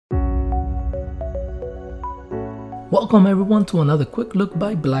Welcome everyone to another quick look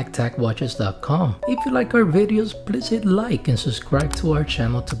by blacktackwatches.com. If you like our videos, please hit like and subscribe to our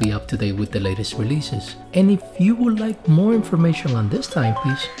channel to be up to date with the latest releases. And if you would like more information on this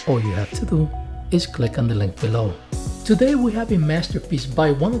timepiece, all you have to do is click on the link below. Today we have a masterpiece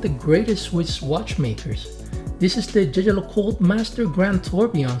by one of the greatest Swiss watchmakers. This is the Jaeger-LeCoultre Master Grand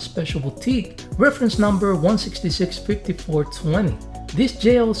Tourbillon Special Boutique, reference number 1665420. This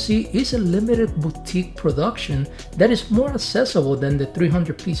JLC is a limited boutique production that is more accessible than the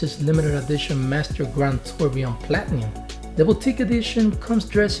 300 pieces limited edition Master Grand Tourbillon Platinum. The boutique edition comes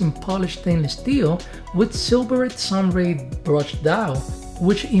dressed in polished stainless steel with silvered sunray-brushed dial,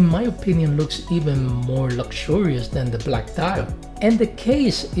 which in my opinion looks even more luxurious than the black dial. And the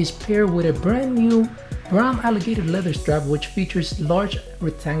case is paired with a brand new brown alligator leather strap, which features large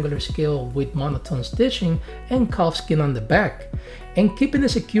rectangular scale with monotone stitching and calfskin on the back. And keeping it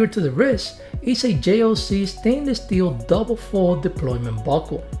secure to the wrist is a JLC stainless steel double fold deployment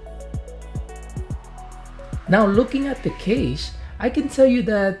buckle. Now looking at the case, I can tell you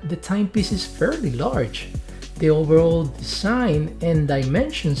that the timepiece is fairly large. The overall design and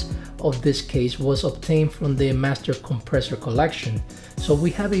dimensions of this case was obtained from the Master Compressor collection. So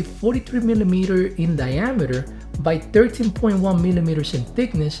we have a 43mm in diameter by 13.1mm in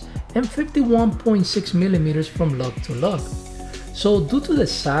thickness and 51.6mm from lug to lug. So due to the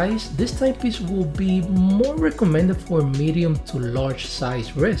size, this timepiece will be more recommended for medium to large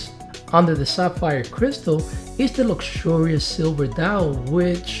size wrists. Under the sapphire crystal is the luxurious silver dial,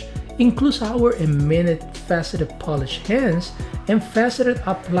 which includes hour and minute faceted polished hands and faceted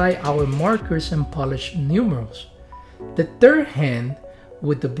apply hour markers and polished numerals. The third hand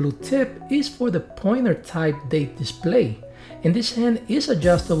with the blue tip is for the pointer type date display, and this hand is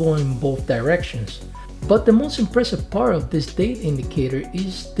adjustable in both directions. But the most impressive part of this date indicator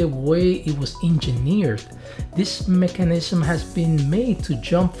is the way it was engineered. This mechanism has been made to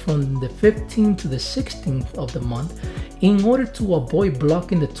jump from the 15th to the 16th of the month in order to avoid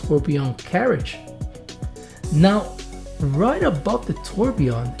blocking the tourbillon carriage. Now, right above the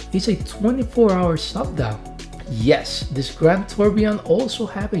tourbillon is a 24-hour sub-dial. Yes, this Grand Tourbillon also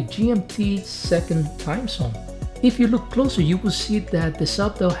have a GMT second time zone. If you look closer, you will see that the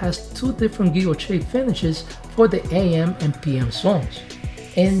sub-dial has two different guilloche finishes for the AM and PM zones.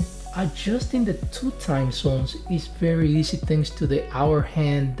 And adjusting the two time zones is very easy thanks to the hour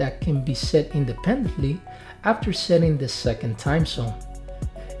hand that can be set independently after setting the second time zone.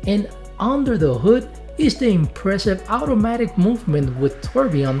 And under the hood is the impressive automatic movement with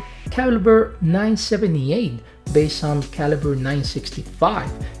tourbillon caliber 978 based on caliber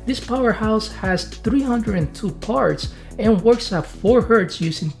 965. This powerhouse has 302 parts and works at 4 Hz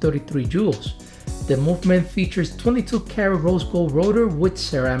using 33 joules. The movement features 22 karat rose gold rotor with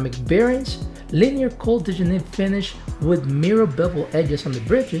ceramic bearings, linear cold degenerate finish with mirror bevel edges on the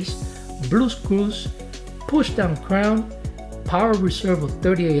bridges, blue screws, push down crown, power reserve of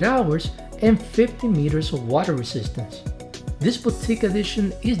 38 hours, and 50 meters of water resistance. This boutique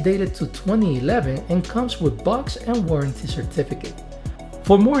edition is dated to 2011 and comes with box and warranty certificate.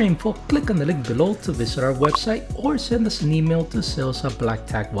 For more info, click on the link below to visit our website or send us an email to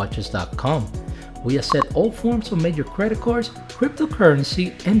sales@blacktackwatches.com. We accept all forms of major credit cards,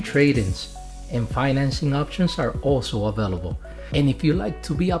 cryptocurrency, and trade-ins. And financing options are also available. And if you like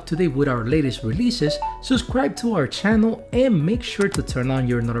to be up to date with our latest releases, subscribe to our channel and make sure to turn on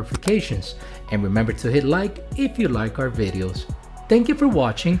your notifications. And remember to hit like if you like our videos. Thank you for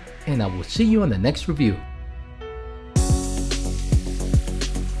watching, and I will see you on the next review.